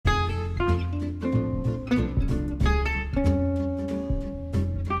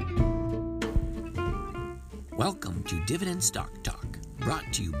Welcome to Dividend Stock Talk,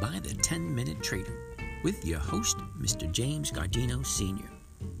 brought to you by the 10-Minute Trader, with your host, Mr. James Gardino Sr.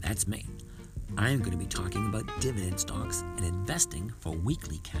 That's me. I'm going to be talking about dividend stocks and investing for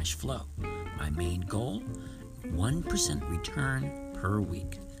weekly cash flow. My main goal, 1% return per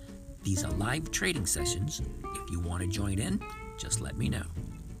week. These are live trading sessions. If you want to join in, just let me know.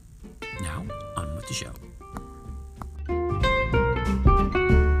 Now, on with the show.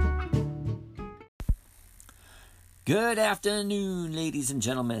 Good afternoon, ladies and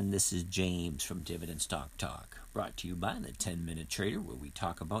gentlemen. This is James from Dividend Stock Talk, brought to you by the 10-Minute Trader, where we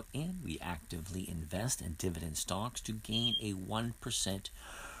talk about and we actively invest in dividend stocks to gain a 1%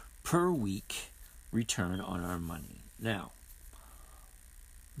 per week return on our money. Now,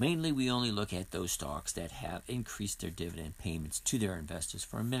 mainly we only look at those stocks that have increased their dividend payments to their investors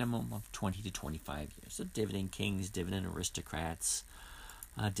for a minimum of 20 to 25 years. So dividend kings, dividend aristocrats,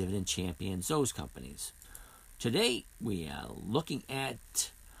 dividend champions, those companies. Today, we are looking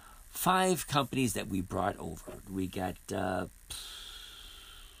at 5 companies that we brought over. We got 2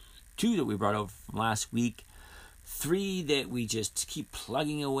 that we brought over from last week, 3 that we just keep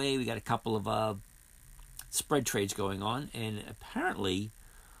plugging away. We got a couple of spread trades going on, and apparently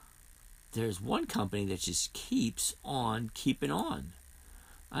there's one company that just keeps on keeping on.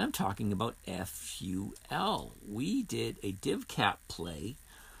 I'm talking about FUL. We did a div cap play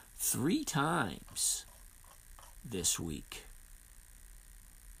 3 times this week.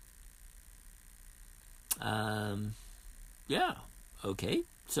 Okay.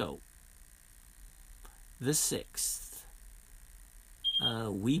 So, the 6th.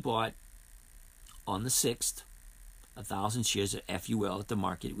 We bought on the 6th 1,000 shares of FUL at the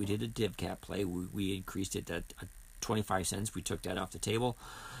market. We did a div cap play. We increased it at 25 cents. We took that off the table.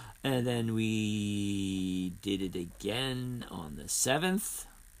 And then we did it again on the 7th.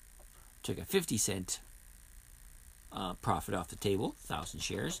 Took a 50-cent profit off the table, 1,000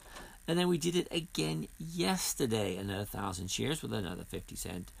 shares. And then we did it again yesterday, another 1,000 shares with another 50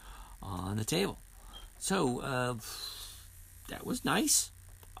 cent on the table. So that was nice.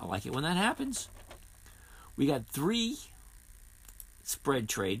 I like it when that happens. We got 3 spread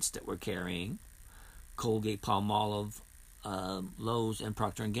trades that we're carrying: Colgate, Palmolive, Lowe's, and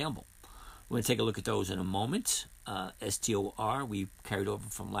Procter & Gamble. We're going to take a look at those in a moment. STOR we carried over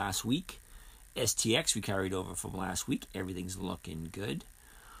from last week. STX we carried over from last week. Everything's looking good.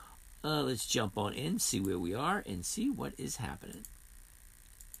 Let's jump on in, see where we are, and see what is happening.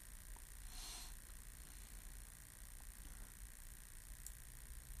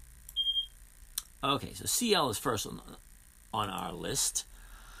 Okay, so CL is first on our list.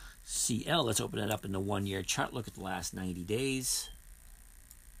 CL, let's open it up in the 1-year chart. Look at the last 90 days.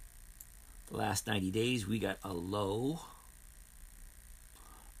 The last 90 days, we got a low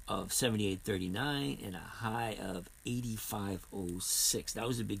of 78.39 and a high of 85.06. That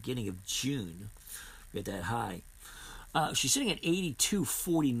was the beginning of June. We had that high. She's sitting at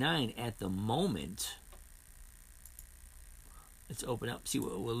 82.49 at the moment. Let's open up, see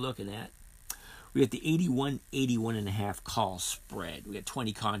what we're looking at. We got the 81.5 call spread. We got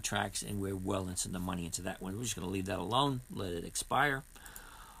 20 contracts, and we're well into the money into that one. We're just going to leave that alone, let it expire.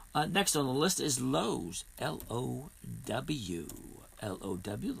 Next on the list is Lowe's, L-O-W. LOW,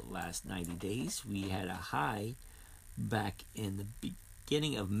 the last 90 days. We had a high back in the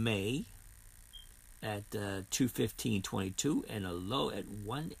beginning of May at 215.22 and a low at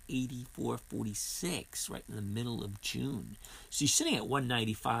 184.46 right in the middle of June. So you're sitting at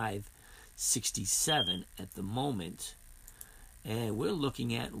 195.67 at the moment, and we're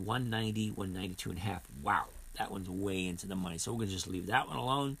looking at 190, 192.5. Wow, that one's way into the money. So we're going to just leave that one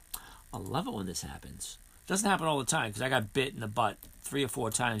alone. I love it when this happens. Doesn't happen all the time, because I got bit in the butt 3 or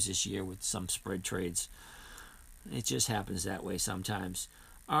 4 times this year with some spread trades. It just happens that way sometimes.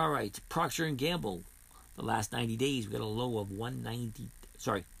 All right, Procter & Gamble. The last 90 days, we got a low of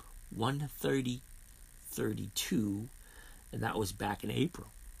 130.32, and that was back in April.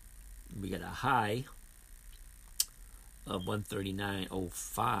 We got a high of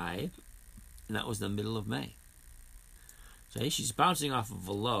 139.05, and that was the middle of May. So hey, she's bouncing off of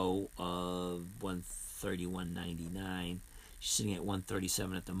a low of 131.99. She's sitting at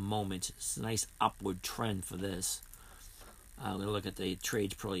 137 at the moment. It's a nice upward trend for this. I'm going to look at the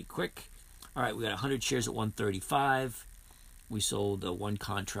trades pretty quick. All right, we got 100 shares at 135. We sold 1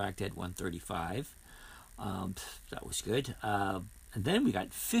 contract at 135. That was good. And then we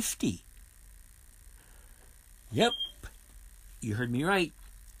got 50. Yep, you heard me right.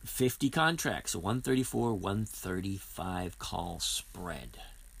 50 contracts, 134, 135 call spread.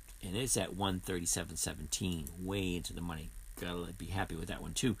 And it's at 137.17, way into the money. Gotta be happy with that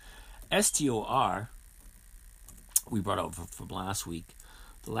one too. STOR, we brought up from last week.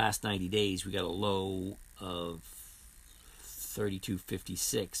 The last 90 days, we got a low of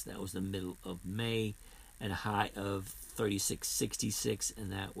 32.56. That was the middle of May, and a high of 36.66,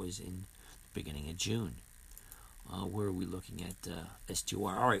 and that was in the beginning of June. Where are we looking at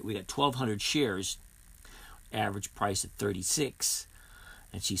S2R? All right, we got 1,200 shares, average price at 36,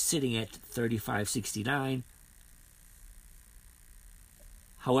 and she's sitting at 35.69.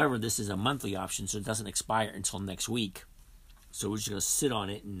 However, this is a monthly option, so it doesn't expire until next week. So we're just going to sit on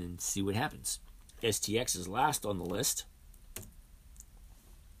it and see what happens. STX is last on the list.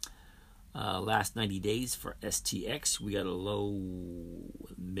 Last 90 days for STX, we got a low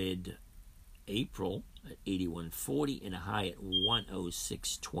mid-April at 81.40 and a high at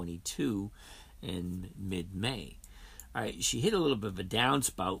 106.22 in mid-May. All right, she hit a little bit of a down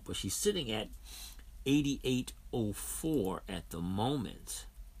spout, but she's sitting at 88.04 at the moment.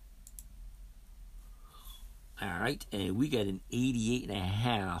 All right, and we got an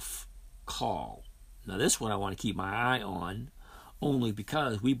 88.5 call. Now this one I want to keep my eye on, only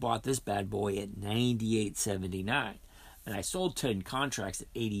because we bought this bad boy at 98.79, and I sold 10 contracts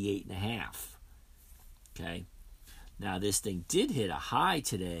at 88.5. Okay, now this thing did hit a high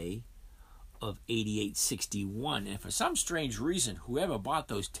today of 88.61, and for some strange reason, whoever bought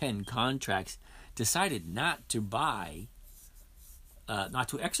those 10 contracts decided not to buy, not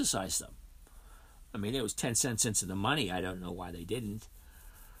to exercise them. I mean, it was 10 cents into the money. I don't know why they didn't.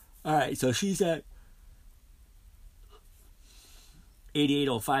 All right, so she's at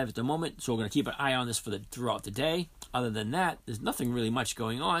 88.05 at the moment, so we're going to keep an eye on this throughout the day. Other than that, there's nothing really much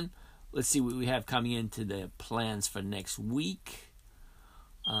going on. Let's see what we have coming into the plans for next week.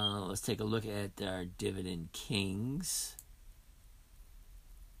 Let's take a look at our Dividend Kings.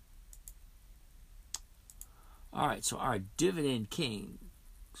 All right, so our Dividend Kings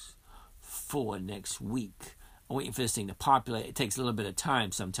for next week. I'm waiting for this thing to populate. It takes a little bit of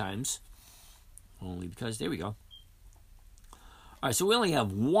time sometimes, only because, there we go. All right, so we only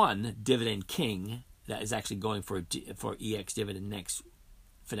have one Dividend King that is actually going for EX dividend next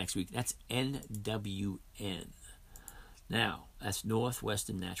week. That's NWN. Now, that's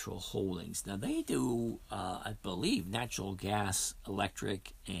Northwestern Natural Holdings. Now, they do, I believe, natural gas,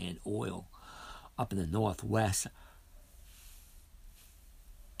 electric, and oil up in the Northwest.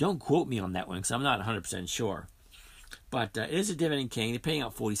 Don't quote me on that one because I'm not 100% sure. But it is a Dividend King. They're paying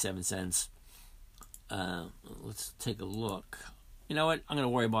out 47 cents. Let's take a look. You know what? I'm going to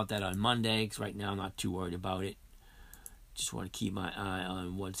worry about that on Monday because right now I'm not too worried about it. Just want to keep my eye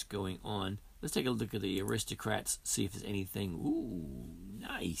on what's going on. Let's take a look at the Aristocrats, see if there's anything. Ooh,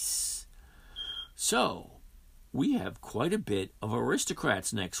 nice. So, we have quite a bit of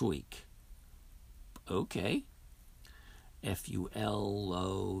Aristocrats next week. Okay. FUL,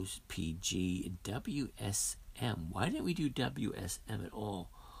 Lowe's, PG, WSM. Why didn't we do WSM at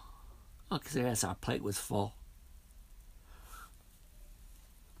all? Oh, because I guess our plate was full.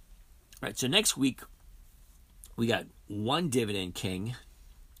 All right, so next week, we got one Dividend King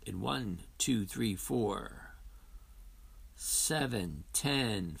in 1, 2, 3, 4, 7,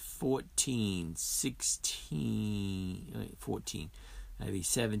 10, 14, 16, 14, maybe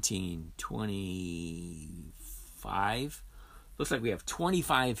 17, 25. Looks like we have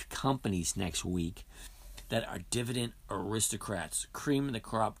 25 companies next week that are Dividend Aristocrats. Cream of the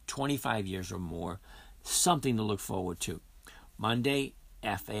crop, 25 years or more. Something to look forward to. Monday,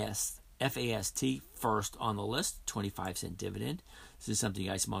 FAST, first on the list, 25-cent dividend. This is something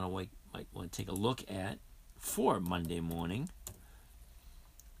you guys might want to take a look at for Monday morning.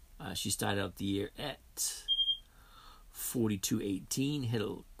 She started out the year at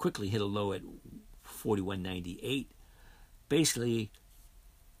 42.18, quickly hit a low at 41.98. Basically,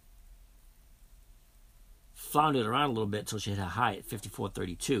 floundered around a little bit until she hit a high at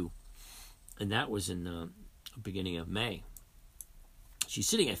 54.32, and that was in the beginning of May. She's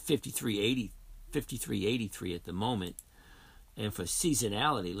sitting at 53.83 at the moment. And for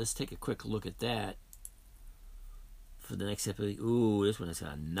seasonality, let's take a quick look at that. For the next episode, ooh, this one has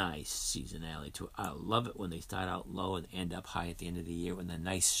got a nice seasonality to it. I love it when they start out low and end up high at the end of the year with a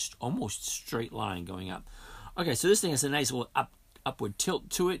nice, almost straight line going up. Okay, so this thing has a nice little upward tilt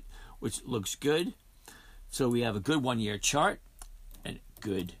to it, which looks good. So we have a good 1-year chart, and a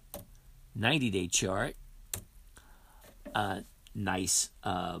good 90-day chart. Nice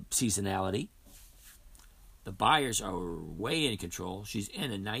seasonality. The buyers are way in control. She's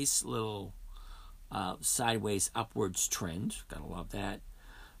in a nice little sideways upwards trend. Gotta love that.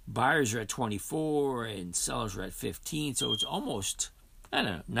 Buyers are at 24 and sellers are at 15. So it's almost, I don't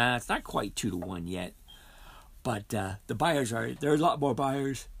know. Nah, it's not quite 2-to-1 yet. But the buyers there's a lot more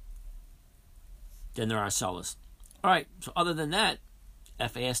buyers than there are sellers. All right. So other than that,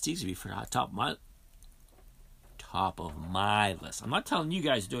 FAST is going to be for the top of my list. I'm not telling you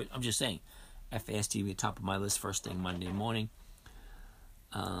guys to do it. I'm just saying FAST will be top of my list first thing Monday morning.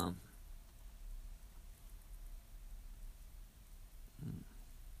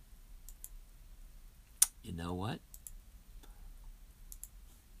 You know what?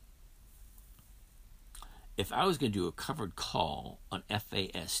 If I was going to do a covered call on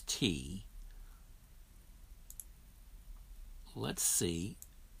FAST, let's see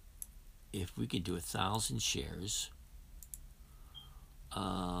if we can do 1,000 shares.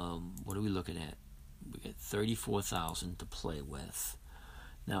 What are we looking at? We got 34,000 to play with.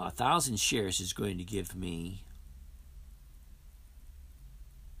 Now, 1,000 shares is going to give me,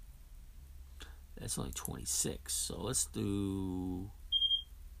 that's only 26. So let's do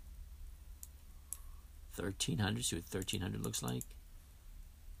 1,300. See what 1,300 looks like.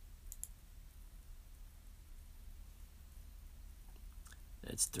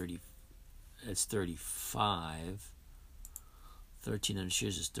 That's 30. That's 35. 1,300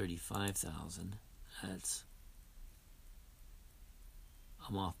 shares is 35,000. That's,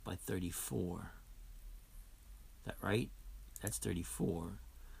 I'm off by 34. Is that right? That's 34.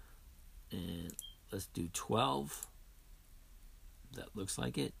 And let's do 12. That looks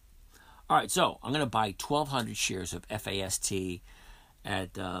like it. All right, so I'm going to buy 1,200 shares of FAST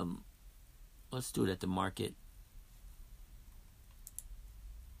at, let's do it at the market.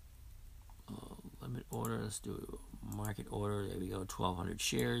 Limit order, let's do market order. There we go, 1,200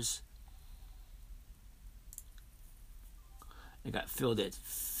 shares. It got filled at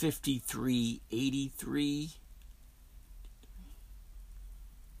 53.83.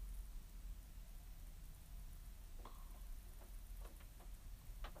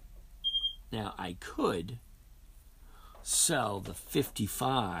 Now I could sell the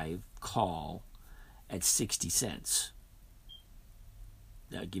 55 call at 60 cents.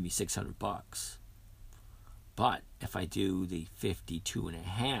 That would give me $600. But if I do the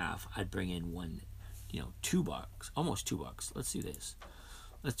 52.5, I'd bring in $2, almost $2. Let's do this.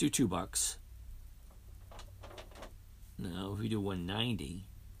 Let's do $2. Now, if we do 190,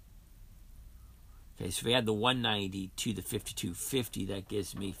 okay, so if we add the 190 to the 52.50, that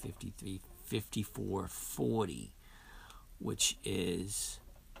gives me 54.40, which is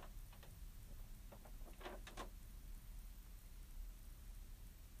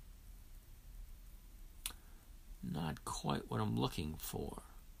not quite what I'm looking for.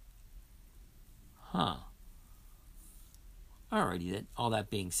 Huh. Alrighty then. All that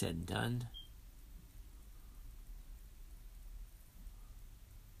being said and done.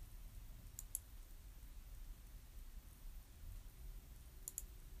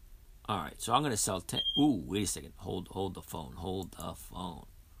 Alright, so I'm going to sell 10. Ooh, wait a second. Hold the phone. Hold the phone.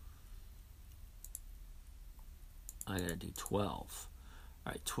 I got to do 12.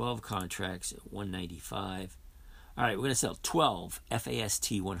 Alright, 12 contracts at 195. All right, we're going to sell 12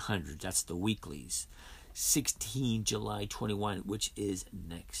 FAST 100. That's the weeklies. 16 July 21, which is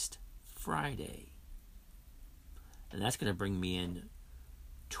next Friday. And that's going to bring me in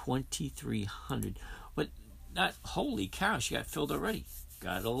 2,300. But not, holy cow, she got filled already.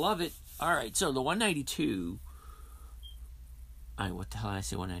 Gotta love it. All right, so the 192. All right, what the hell did I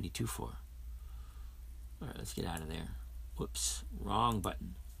say 192 for? All right, let's get out of there. Whoops, wrong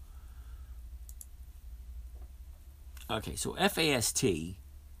button. Okay, so FAST, and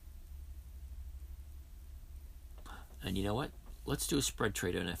you know what? Let's do a spread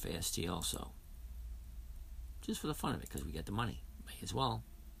trade on FAST also. Just for the fun of it, because we got the money. May as well.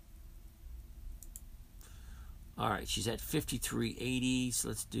 All right, she's at 53.80, so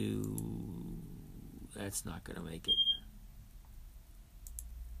let's do, that's not going to make it.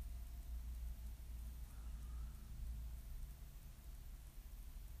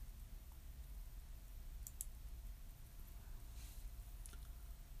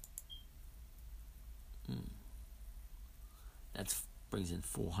 That brings in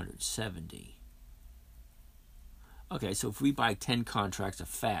 470. Okay, so if we buy 10 contracts of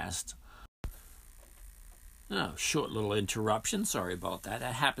FAST, short little interruption. Sorry about that.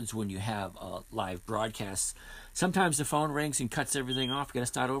 That happens when you have live broadcasts. Sometimes the phone rings and cuts everything off. You got to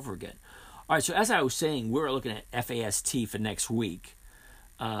start over again. All right, so as I was saying, we're looking at FAST for next week.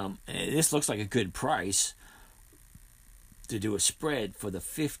 This looks like a good price to do a spread for the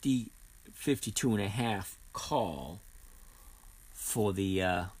 52.5 call for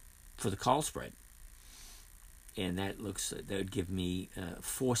the call spread, and that would give me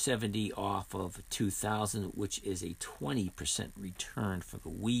 470 off of 2,000, which is a 20% return for the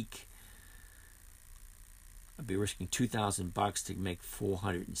week. I'd be risking $2,000 to make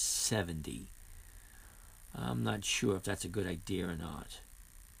 470. I'm not sure if that's a good idea or not.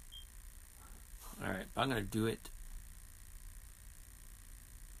 All right, I'm going to do it.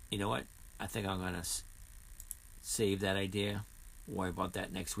 You know what? I think I'm going to save that idea. Worry about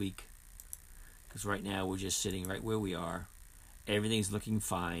that next week. Because right now we're just sitting right where we are. Everything's looking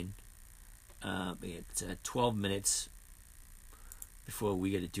fine. It's 12 minutes before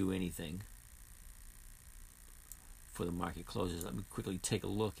we get to do anything before the market closes. Let me quickly take a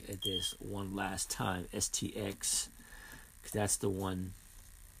look at this one last time. STX, because that's the one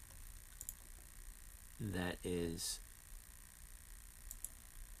that is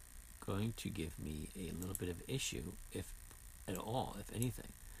going to give me a little bit of issue, if at all, if anything.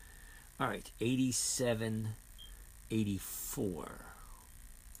 All right, 87.84.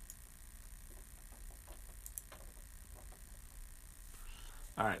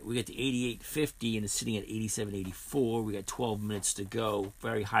 All right, we got the 88.50 and it's sitting at 87.84. We got 12 minutes to go.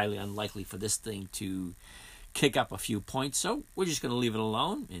 Very highly unlikely for this thing to kick up a few points, so we're just going to leave it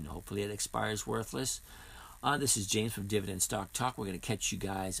alone, and hopefully it expires worthless. This is James from Dividend Stock Talk. We're going to catch you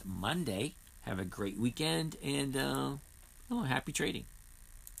guys Monday. Have a great weekend, and happy trading.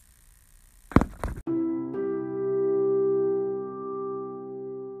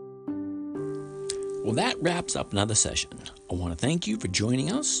 Well, that wraps up another session. I want to thank you for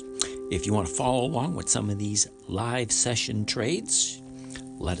joining us. If you want to follow along with some of these live session trades,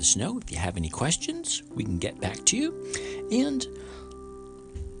 let us know. If you have any questions, we can get back to you. And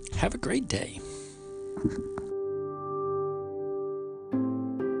have a great day.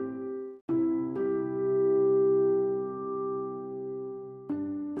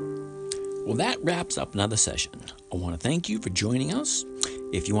 Well, that wraps up another session. I want to thank you for joining us.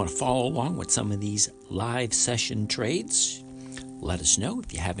 If you want to follow along with some of these live session trades, let us know.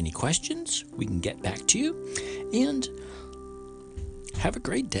 If you have any questions, we can get back to you. And have a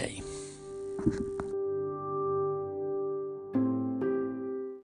great day.